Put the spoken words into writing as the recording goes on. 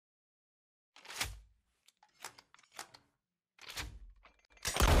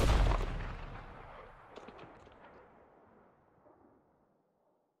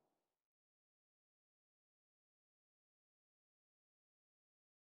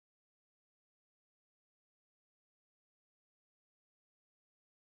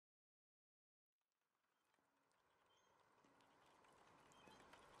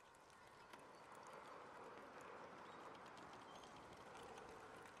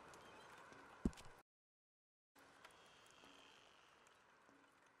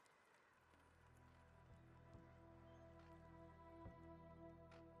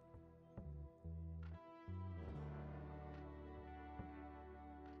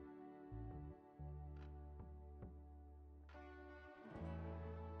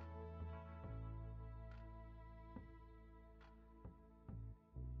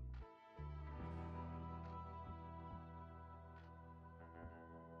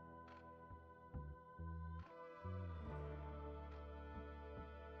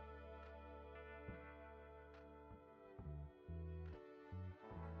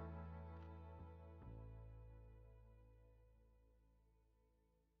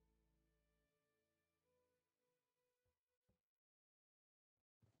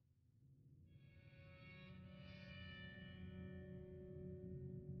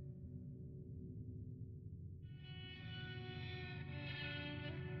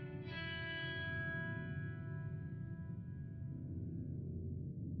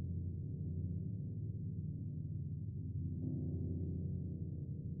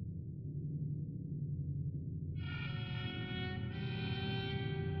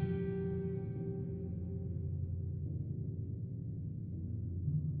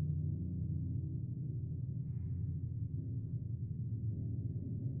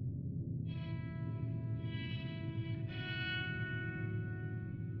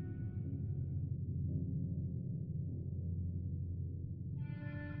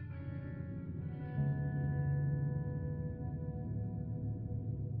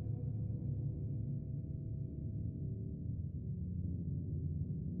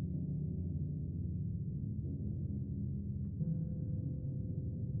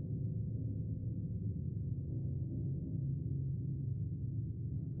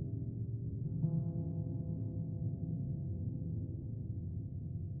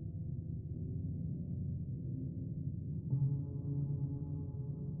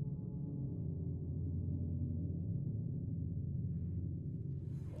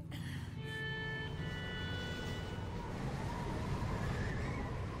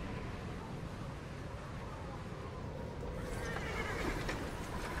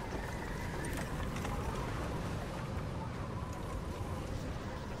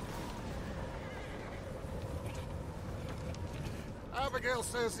Abigail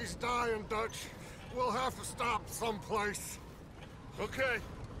says he's dying, Dutch. We'll have to stop someplace. Okay.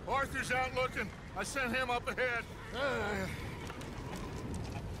 Arthur's out looking. I sent him up ahead.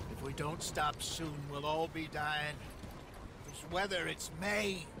 If we don't stop soon, we'll all be dying. This weather, it's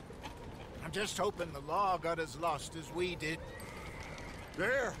May. I'm just hoping the law got as lost as we did.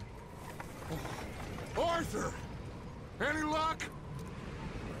 There! Arthur! Any luck?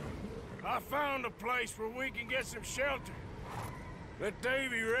 I found a place where we can get some shelter. Let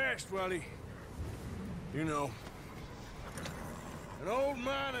Davy rest while he... You know. An old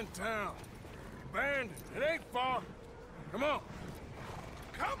mining town. Abandoned. It ain't far. Come on.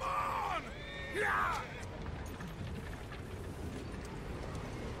 Come on! Yeah!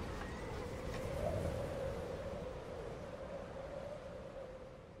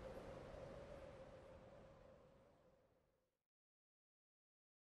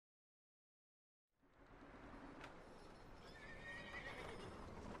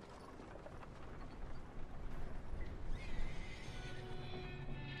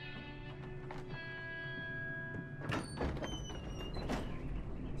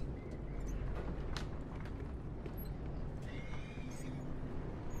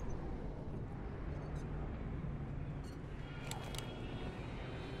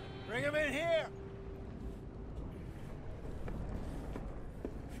 Bring him in here!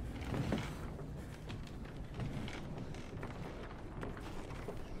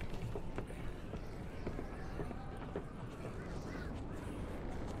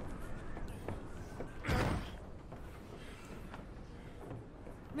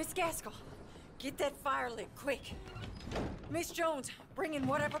 Miss Gaskell, get that fire lit, quick. Miss Jones, bring in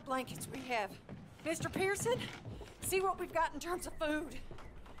whatever blankets we have. Mr. Pearson, see what we've got in terms of food.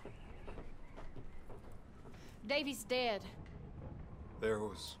 Davy's dead. There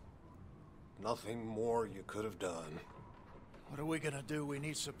was nothing more you could have done. What are we gonna do? We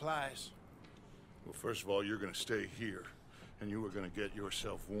need supplies. Well, first of all, you're gonna stay here, and you were gonna get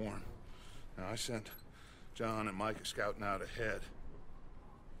yourself warm. Now, I sent John and Micah scouting out ahead.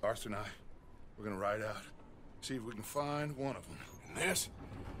 Arthur and I, we're gonna ride out, see if we can find one of them. And this,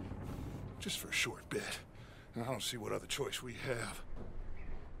 just for a short bit. And I don't see what other choice we have.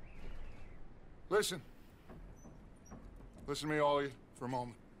 Listen. Listen to me, all of you, for a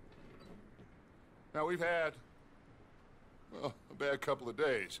moment. Now, we've had, well, a bad couple of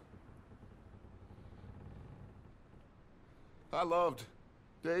days. I loved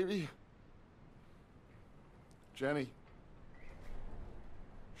Davy, Jenny,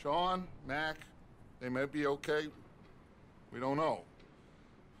 Sean, Mac. They may be okay. We don't know.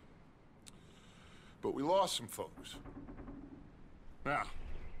 But we lost some folks. Now,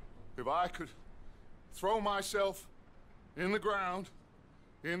 if I could throw myself in the ground,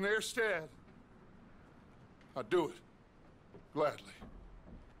 in their stead, I'd do it, gladly.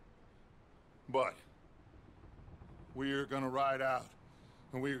 But we're gonna ride out,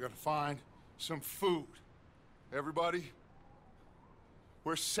 and we're gonna find some food. Everybody,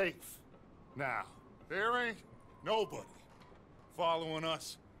 we're safe now. There ain't nobody following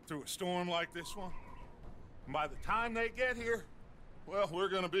us through a storm like this one. And by the time they get here, well, we're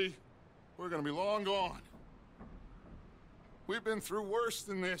gonna be long gone. We've been through worse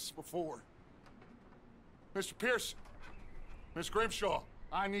than this before. Mr. Pearson, Miss Grimshaw,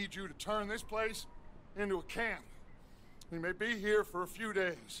 I need you to turn this place into a camp. We may be here for a few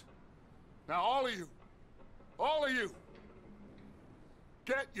days. Now, all of you,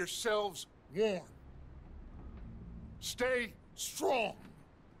 get yourselves warm. Stay strong.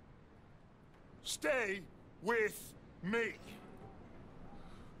 Stay with me.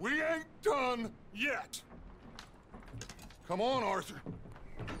 We ain't done yet. Come on, Arthur.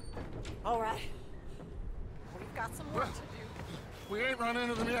 All right. We've got some work to do. We ain't run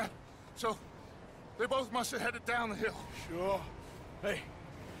into them yet, so they both must have headed down the hill. Sure. Hey,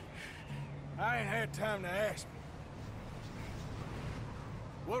 I ain't had time to ask.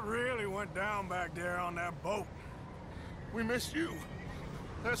 What really went down back there on that boat? We missed you.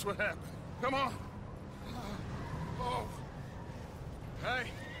 That's what happened. Come on. Oh. Hey,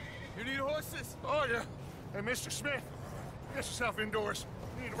 you need horses? Oh, yeah. Hey, Mr. Smith, get yourself indoors.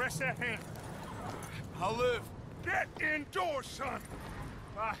 You need to rest that hand. I'll live. Get indoors, son.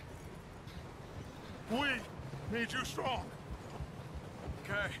 We need you strong.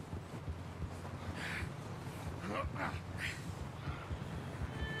 Okay.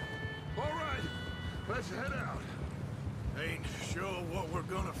 All right, let's head out. Ain't sure what we're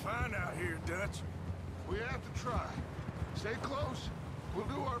gonna find out here, Dutch. We have to try. Stay close. We'll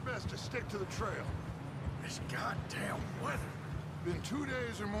do our best to stick to the trail. This goddamn weather. Been 2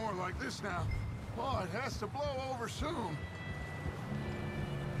 days or more like this now. Oh, it has to blow over soon.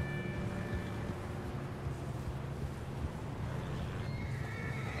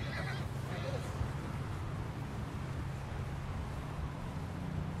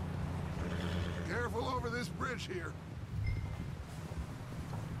 over this bridge here.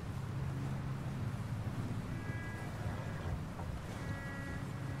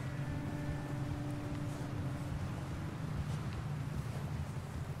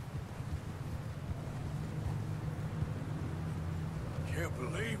 Can't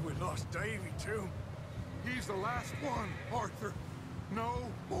believe we lost Davy, too. He's the last one, Arthur. No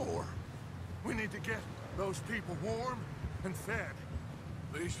more. We need to get those people warm and fed.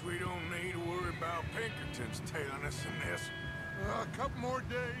 At least we don't need to worry about Pinkertons tailing us in this. A couple more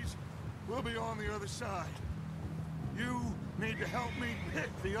days, we'll be on the other side. You need to help me pick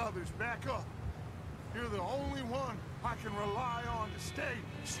the others back up. You're the only one I can rely on to stay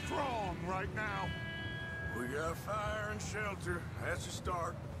strong right now. We got fire and shelter. That's a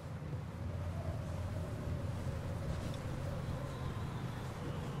start.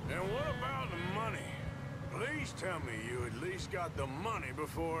 And what about the money? Please tell me you at least got the money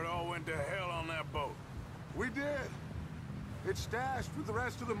before it all went to hell on that boat. We did. It's stashed with the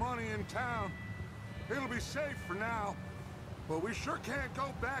rest of the money in town. It'll be safe for now. But we sure can't go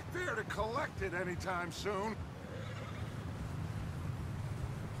back there to collect it anytime soon.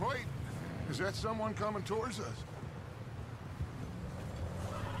 Wait, is that someone coming towards us?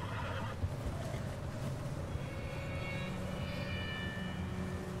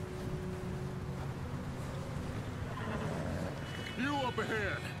 You up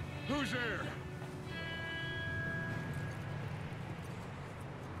ahead. Who's there?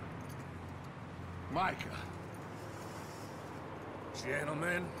 Micah.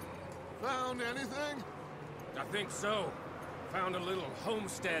 Gentlemen, Found anything? I think so. Found a little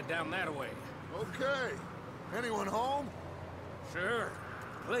homestead down that way. Okay. Anyone home? Sure.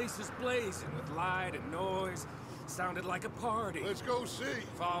 Place is blazing with light and noise. Sounded like a party. Let's go see.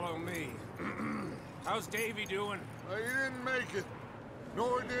 Follow me. How's Davy doing? He didn't make it.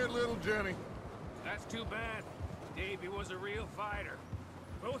 Nor did little Jenny. That's too bad. Davy was a real fighter.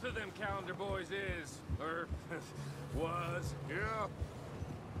 Both of them Calendar boys is, or was. Yeah,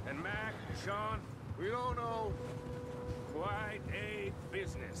 And Mac, Sean, we don't know. quite a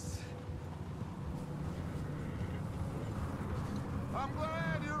business. I'm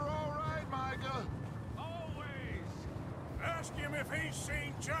glad you're all right, Micah. Always! Ask him if he's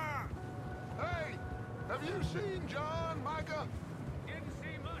seen John. Hey, have you seen John, Micah? Didn't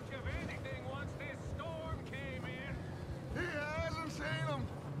see much of anything once this storm came in. He hasn't seen him.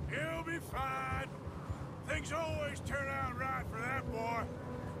 He'll be fine. Things always turn out right for that boy.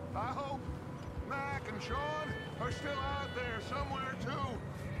 I hope Mac and Sean are still out there somewhere,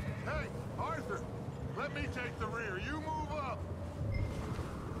 too. Hey, Arthur, let me take the rear. You move up.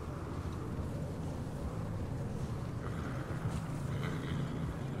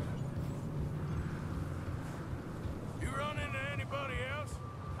 You run into anybody else?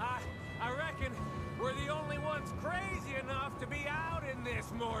 I reckon we're the only ones crazy enough to be out in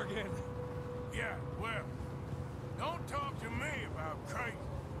this, Morgan. Yeah, well, don't talk to me about crazy.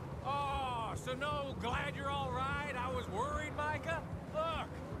 Oh, so no, glad you're all right? I was worried, Micah. Look,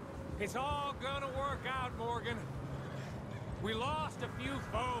 it's all gonna work out, Morgan. We lost a few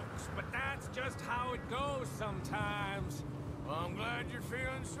folks, but that's just how it goes sometimes. Well, I'm glad you're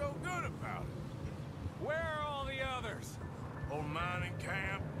feeling so good about it. Where are all the others? Old mining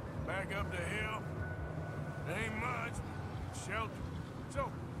camp, back up the hill. Ain't much, shelter.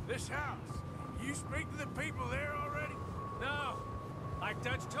 So, this house, you speak to the people there already? No, like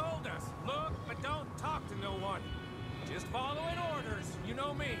Dutch told us. Look, but don't talk to no one. Just following orders, you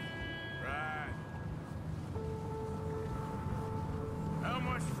know me. Right. How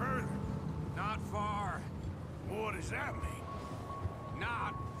much further? Not far. What does that mean?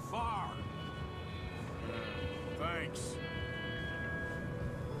 Not far. Thanks.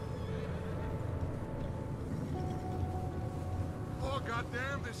 Oh,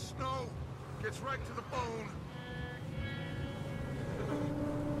 goddamn, this snow gets right to the bone.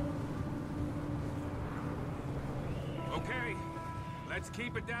 Okay, let's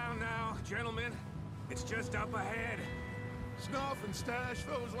keep it down now, gentlemen. It's just up ahead. Snuff and stash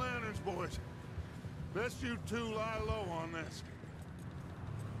those lanterns, boys. Best you two lie low on this.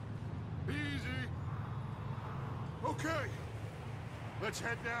 Easy. Okay. Let's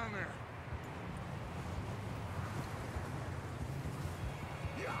head down there.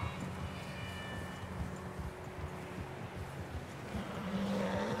 Yeah.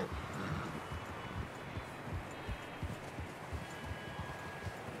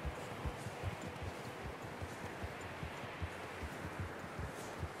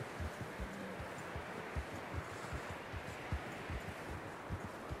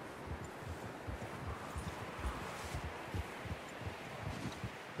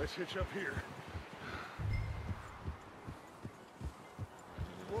 Let's hitch up here.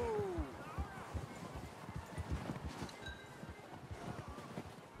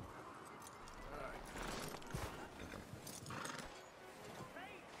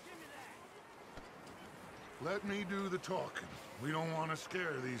 Let me do the talking. We don't want to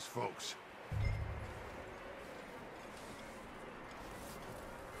scare these folks.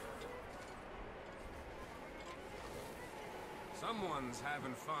 Someone's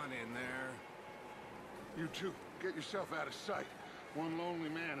having fun in there. You two, get yourself out of sight. One lonely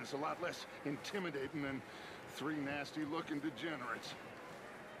man is a lot less intimidating than 3 nasty-looking degenerates.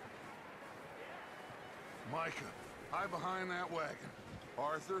 Micah, hide behind that wagon.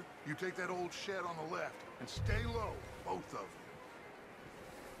 Arthur, you take that old shed on the left, and stay low, both of you.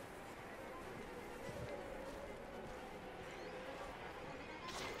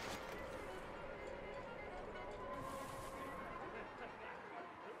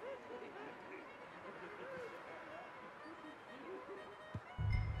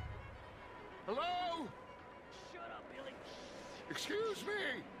 Hello? Shut up, Billy. Excuse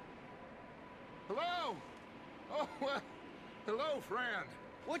me? Hello? Oh, well, hello, friend.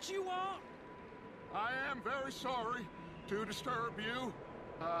 What you want? I am very sorry to disturb you.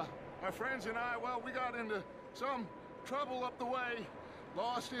 My friends and I, well, we got into some trouble up the way,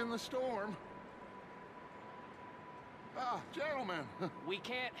 lost in the storm. Gentlemen. We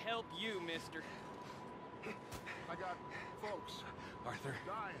can't help you, mister. I got folks Arthur.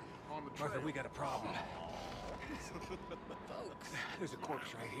 dying on the trail. Arthur, we got a problem. There's a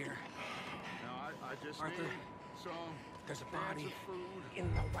corpse right here. Now, I just Arthur, need some there's a cans body of food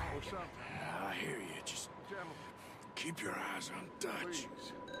in the or wagon. something. I hear you. Just Gentlemen, keep your eyes on Dutch.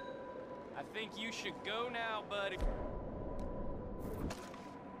 please. I think you should go now, buddy.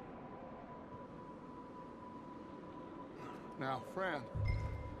 Now, friend,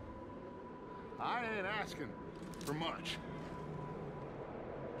 I ain't asking for much.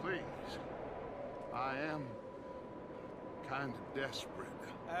 Please, I am kind of desperate.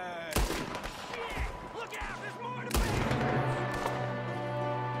 Look out! There's more to me!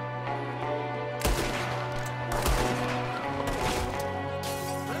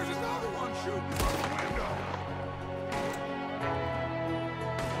 There's another one shooting from the window.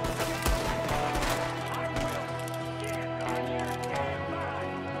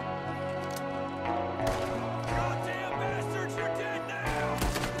 Goddamn bastards, you're dead now!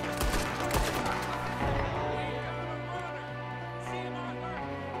 See him, Arthur?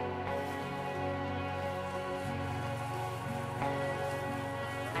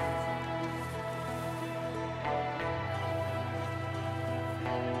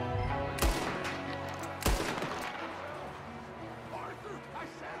 Arthur, I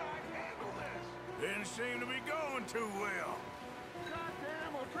said I'd handle this. Didn't seem to be going too well.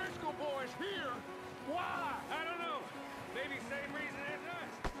 Goddamn O'Driscoll boys here. Why? I don't know. Maybe same reason as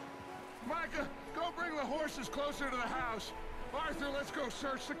us. Micah, go bring the horses closer to the house. Arthur, let's go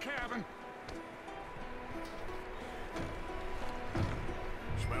search the cabin.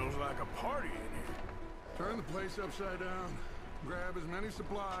 Smells like a party in here. Turn the place upside down. Grab as many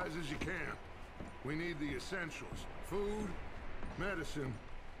supplies as you can. We need the essentials. Food, medicine,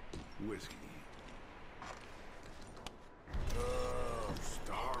 whiskey. I'm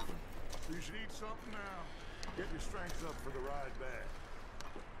starving. You should eat something now. Get your strength up for the ride back.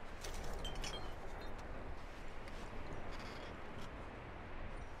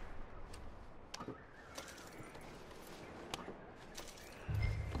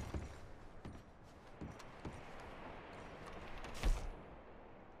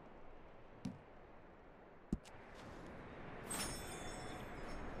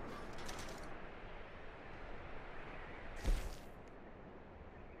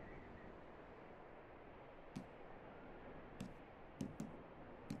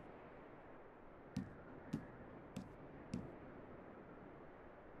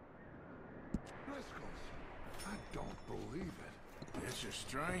 Driscoll's. I don't believe it. It's a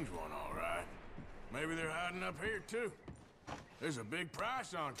strange one, all right. Maybe they're hiding up here, too. There's a big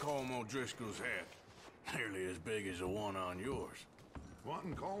price on Colm O'Driscoll's head. Nearly as big as the one on yours.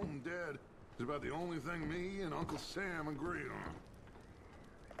 Wanting Colm dead is about the only thing me and Uncle Sam agree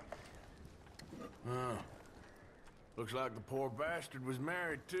on. Looks like the poor bastard was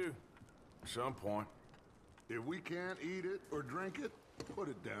married, too. At some point. If we can't eat it or drink it, put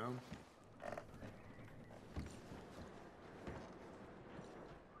it down.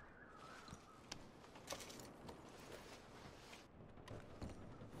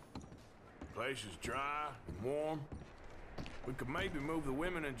 Place is dry and warm. We could maybe move the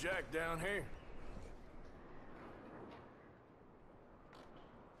women and Jack down here.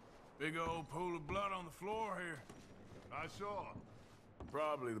 Big old pool of blood on the floor here. I saw.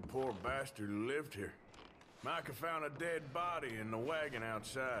 Probably the poor bastard who lived here. Micah found a dead body in the wagon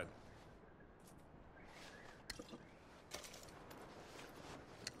outside.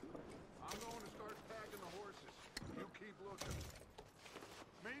 I'm going to start packing the horses. looking.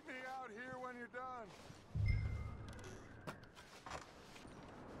 Meet me out here when you're done.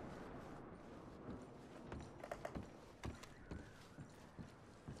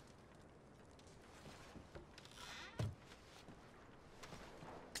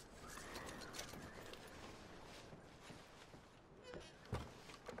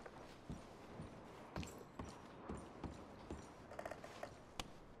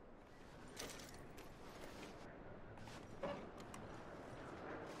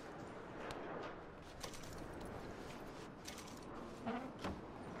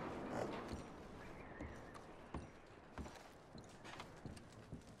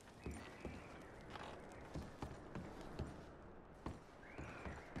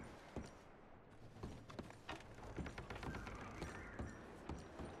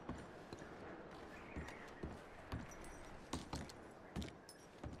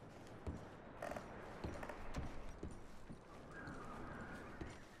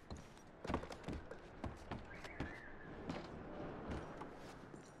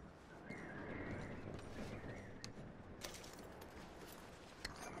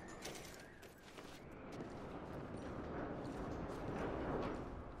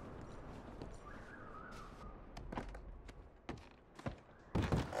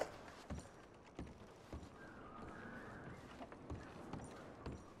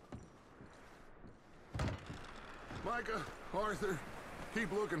 Micah, Arthur,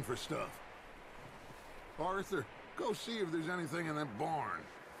 keep looking for stuff. Arthur, go see if there's anything in that barn.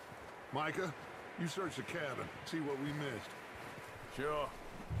 Micah, you search the cabin, see what we missed. Sure.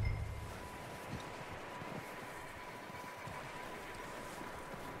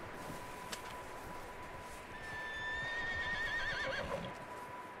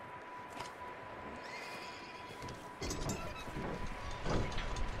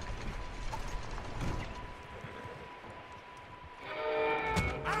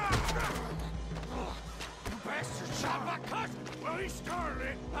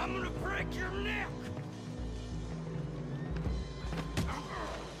 I'm gonna break your neck!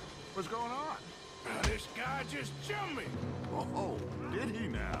 What's going on? This guy just jumped me! Oh, did he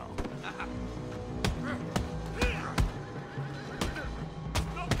now?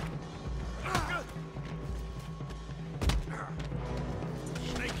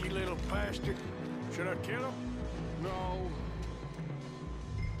 Sneaky little bastard. Should I kill him? No.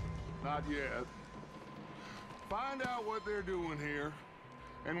 Not yet. Find out what they're doing here,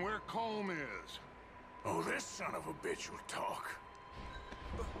 and where Colm is. Oh, this son of a bitch will talk.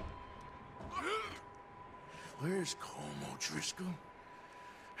 Where's Colm O'Driscoll?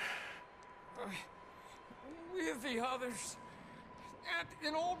 With the others. At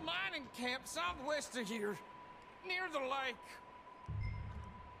an old mining camp southwest of here. Near the lake.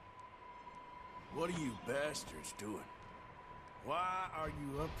 What are you bastards doing? Why are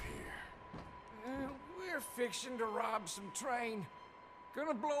you up here? We're fixing to rob some train.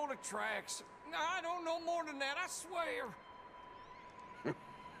 Gonna blow the tracks. I don't know more than that, I swear.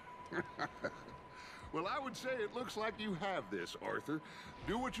 Well, I would say it looks like you have this, Arthur.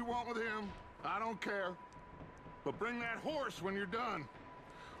 Do what you want with him. I don't care. But bring that horse when you're done.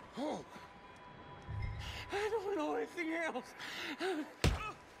 Oh. I don't know anything else.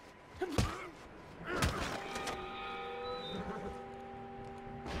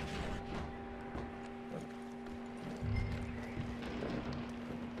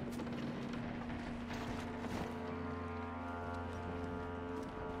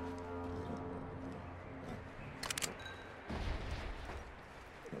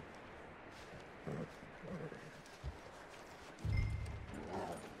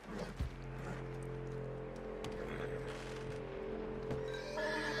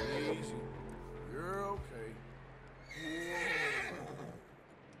 Easy. You're okay.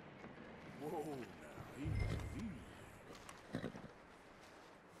 Whoa. Whoa, now, easy.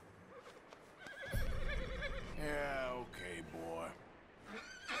 Yeah, okay, boy.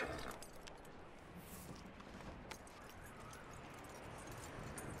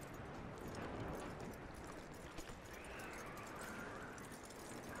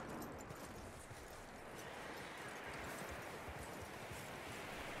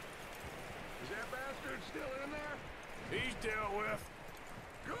 Is that bastard still in there? He's dealt with.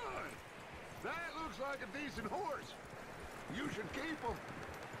 Good. That looks like a decent horse. You should keep him.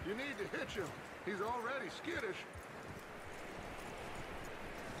 You need to hitch him. He's already skittish.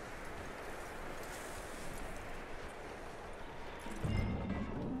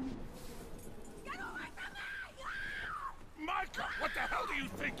 Micah, what the hell do you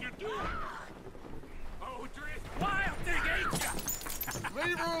think you're doing? Oh, Drift, wild thing, ain't ya?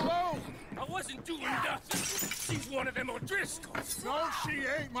 Leave her alone! I wasn't doing nothing. She's one of them O'Driscolls. No, she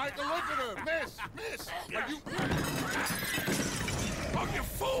ain't, Micah. Look at her. Miss, are you... Oh, you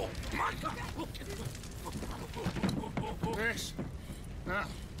fool! Micah! Miss, now,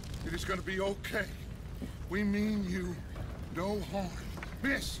 it is gonna be okay. We mean you no harm.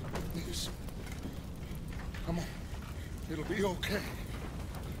 Miss, come on. It'll be okay.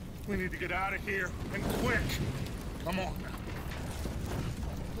 We need to get out of here, and quick. Come on now.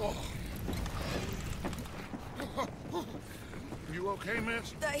 Oh. You okay,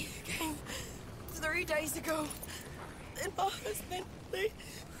 miss? They came 3 days ago. And my husband, they...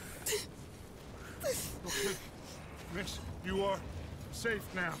 Okay. Miss, you are safe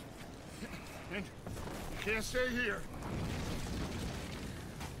now. And you can't stay here.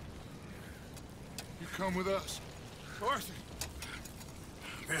 You come with us. Arthur.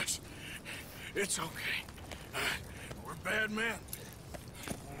 Miss, it's okay. We're bad men.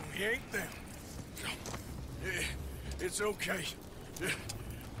 We ain't them. It's okay.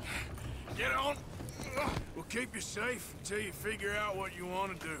 Get on. We'll keep you safe until you figure out what you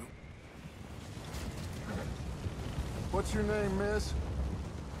want to do. What's your name, miss?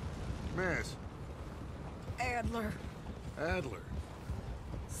 Miss? Adler. Adler.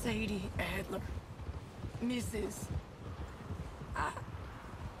 Sadie Adler. Mrs.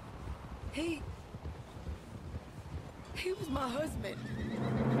 He was my husband.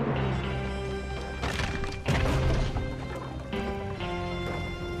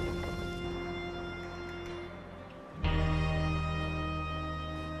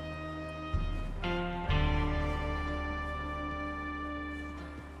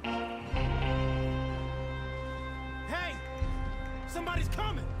 Hey! Somebody's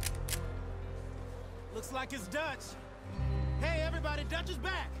coming! Looks like it's Dutch. Hey, everybody, Dutch is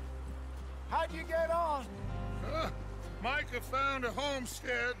back! How'd you get on? Micah found a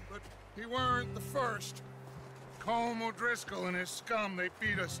homestead, but he weren't the first. Colm O'Driscoll and his scum, they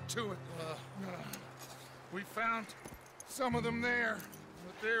beat us to it. We found some of them there,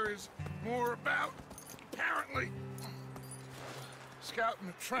 but there is more about, apparently. Scouting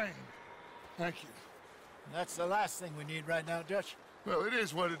the train. Thank you. That's the last thing we need right now, Dutch. Well, it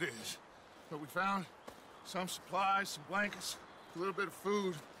is what it is. But we found some supplies, some blankets, a little bit of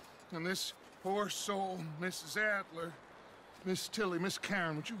food, and this poor soul, Mrs. Adler, Miss Tilly, Miss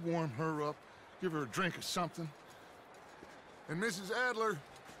Karen, would you warm her up? Give her a drink or something? And Mrs. Adler,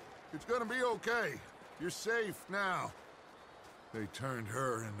 it's gonna be okay. You're safe now. They turned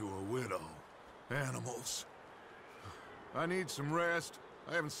her into a widow. Animals. I need some rest.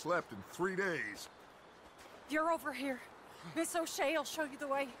 I haven't slept in 3 days. You're over here. Miss O'Shea will show you the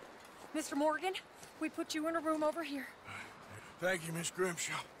way. Mr. Morgan, we put you in a room over here. Thank you, Miss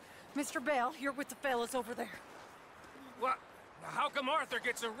Grimshaw. Mr. Bell, you're with the fellas over there. What? Now, how come Arthur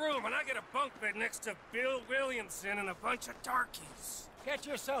gets a room and I get a bunk bed next to Bill Williamson and a bunch of darkies? Get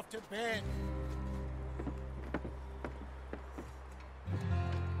yourself to bed.